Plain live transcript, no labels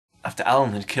After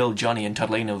Alan had killed Johnny and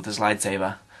Toddelina with his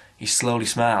lightsaber, he slowly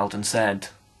smiled and said,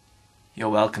 "You're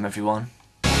welcome, everyone."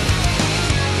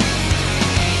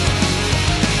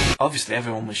 Obviously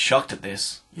everyone was shocked at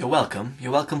this. "You're welcome?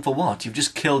 You're welcome for what? You've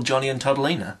just killed Johnny and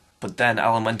Toddelina." But then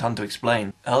Alan went on to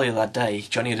explain. Earlier that day,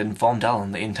 Johnny had informed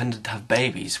Alan that he intended to have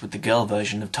babies with the girl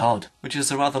version of Todd, which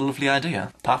is a rather lovely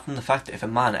idea. Apart from the fact that if a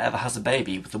man ever has a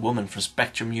baby with a woman from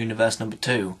Spectrum Universe number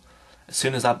 2, as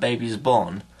soon as that baby is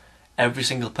born, every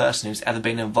single person who's ever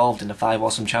been involved in the 5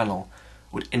 Awesome channel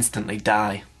would instantly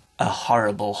die. A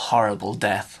horrible, horrible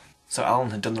death. So Alan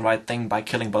had done the right thing by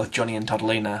killing both Johnny and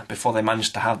Toddelina before they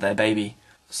managed to have their baby.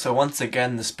 So once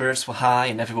again the spirits were high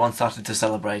and everyone started to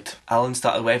celebrate. Alan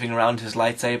started waving around his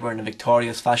lightsaber in a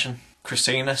victorious fashion.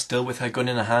 Christina, still with her gun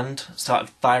in her hand,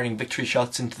 started firing victory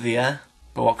shots into the air.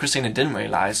 But what Christina didn't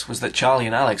realise was that Charlie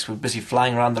and Alex were busy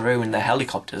flying around the room in their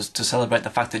helicopters to celebrate the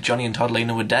fact that Johnny and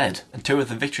Toddelina were dead. And 2 of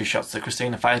the victory shots that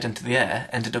Christina fired into the air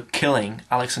ended up killing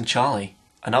Alex and Charlie.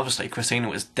 And obviously Christina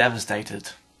was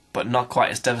devastated, but not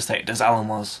quite as devastated as Alan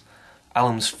was.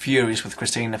 Alan was furious with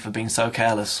Christina for being so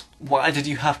careless. "Why did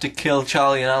you have to kill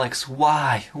Charlie and Alex?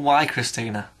 Why? Why,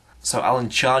 Christina?" So Alan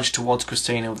charged towards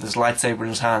Christina with his lightsaber in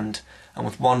his hand, and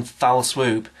with one foul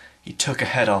swoop, he took her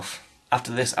head off.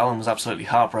 After this, Alan was absolutely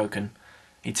heartbroken.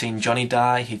 He'd seen Johnny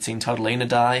die, he'd seen Toddelina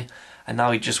die, and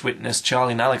now he'd just witnessed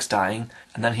Charlie and Alex dying,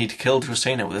 and then he'd killed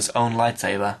Christina with his own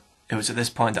lightsaber. It was at this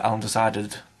point that Alan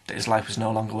decided that his life was no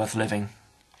longer worth living.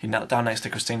 He knelt down next to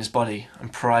Christina's body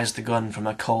and prized the gun from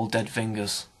her cold, dead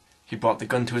fingers. He brought the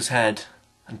gun to his head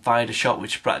and fired a shot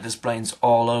which splattered his brains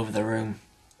all over the room.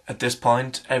 At this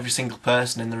point, every single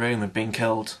person in the room had been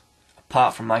killed,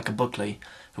 apart from Michael Buckley,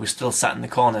 who was still sat in the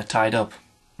corner, tied up.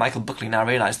 Michael Buckley now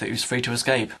realised that he was free to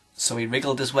escape, so he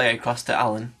wriggled his way across to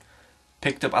Alan,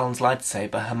 picked up Alan's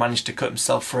lightsaber and managed to cut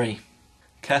himself free.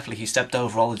 Carefully he stepped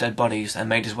over all the dead bodies and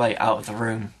made his way out of the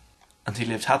room. And he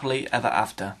lived happily ever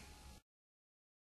after.